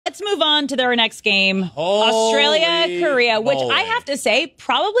let's move on to their next game. Holy Australia, Korea, which moly. I have to say,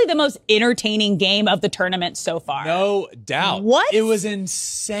 probably the most entertaining game of the tournament so far. No doubt. What? It was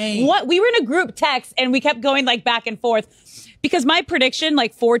insane. What? We were in a group text and we kept going like back and forth because my prediction,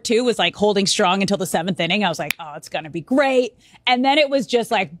 like 4-2, was like holding strong until the 7th inning. I was like, oh, it's going to be great. And then it was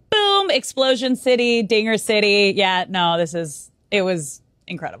just like, boom, explosion city, dinger city. Yeah, no, it was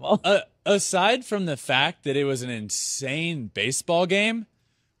incredible. Aside from the fact that it was an insane baseball game,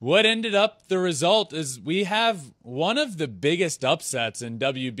 what ended up the result is we have one of the biggest upsets in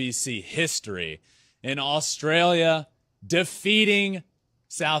WBC history in Australia defeating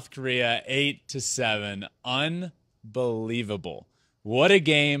South Korea 8-7. Unbelievable. What a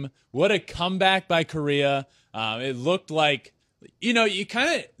game. What a comeback by Korea. It looked like,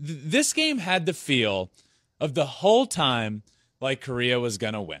 this game had the feel of the whole time like Korea was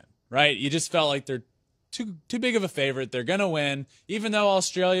going to win. Right? You just felt like they're too big of a favorite. They're going to win, even though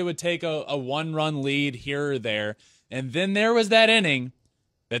Australia would take a one-run lead here or there. And then there was that inning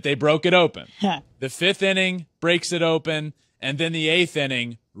that they broke it open. The 5th inning breaks it open, and then the 8th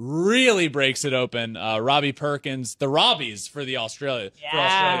inning really breaks it open. Robbie Perkins, the Robbies for Australia,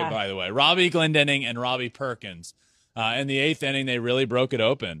 by the way. Robbie Glendening and Robbie Perkins. In the 8th inning, they really broke it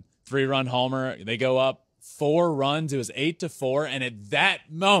open. 3-run homer. They go up 4 runs. It was 8-4. And at that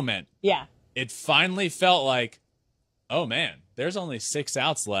moment, it finally felt like, oh man, there's only 6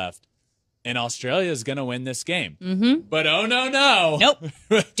 outs left and Australia is going to win this game. Mm-hmm. But oh no. Nope.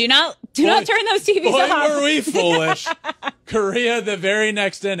 Do not turn those TVs off. Boy, were we foolish. Korea, the very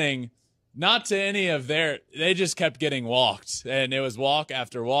next inning, not to any of they just kept getting walked. And it was walk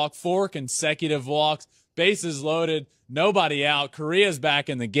after walk, 4 consecutive walks, bases loaded, nobody out. Korea's back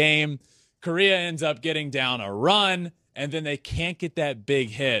in the game. Korea ends up getting down a run, and then they can't get that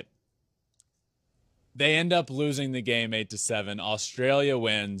big hit. They end up losing the game 8-7. Australia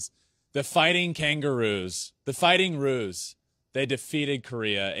wins. The Fighting Kangaroos, the Fighting Roos, they defeated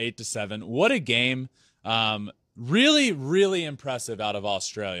Korea 8-7. What a game. Really, really impressive out of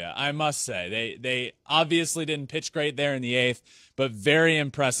Australia, I must say. They obviously didn't pitch great there in the 8th, but very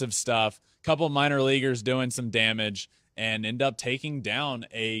impressive stuff. Couple minor leaguers doing some damage and end up taking down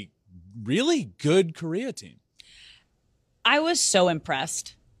a really good Korea team. I was so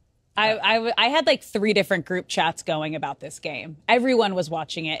impressed. I had like 3 different group chats going about this game. Everyone was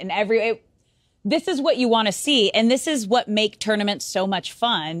watching it, and this is what you want to see, and this is what make tournaments so much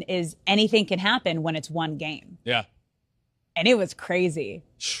fun. Is anything can happen when it's one game. Yeah, and it was crazy.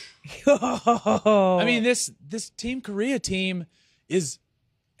 I mean, this Team Korea team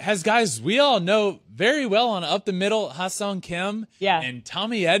has guys we all know very well on up the middle, Ha-Sung Kim and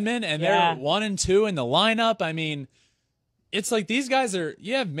Tommy Edman, and they're 1 and 2 in the lineup. I mean, it's like these guys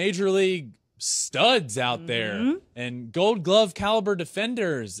you have major league studs out there and Gold Glove caliber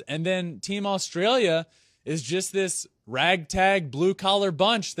defenders. And then Team Australia is just this ragtag blue collar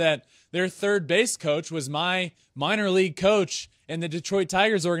bunch that their third base coach was my minor league coach in the Detroit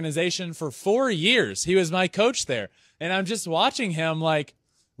Tigers organization for 4 years. He was my coach there. And I'm just watching him like,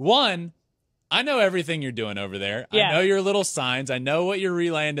 one, I know everything you're doing over there. Yeah. I know your little signs. I know what you're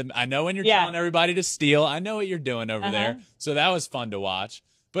relaying. I know when you're telling everybody to steal. I know what you're doing over there. So that was fun to watch.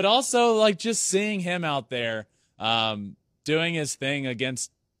 But also, like, just seeing him out there doing his thing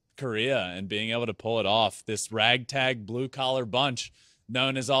against Korea and being able to pull it off. This ragtag blue-collar bunch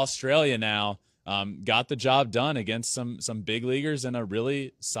known as Australia now got the job done against some big leaguers and a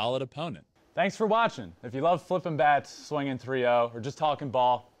really solid opponent. Thanks for watching. If you love flipping bats, swinging 3-0, or just talking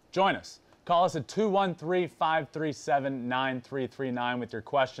ball, join us. Call us at 213-537-9339 with your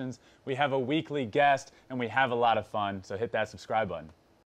questions. We have a weekly guest, and we have a lot of fun, so hit that subscribe button.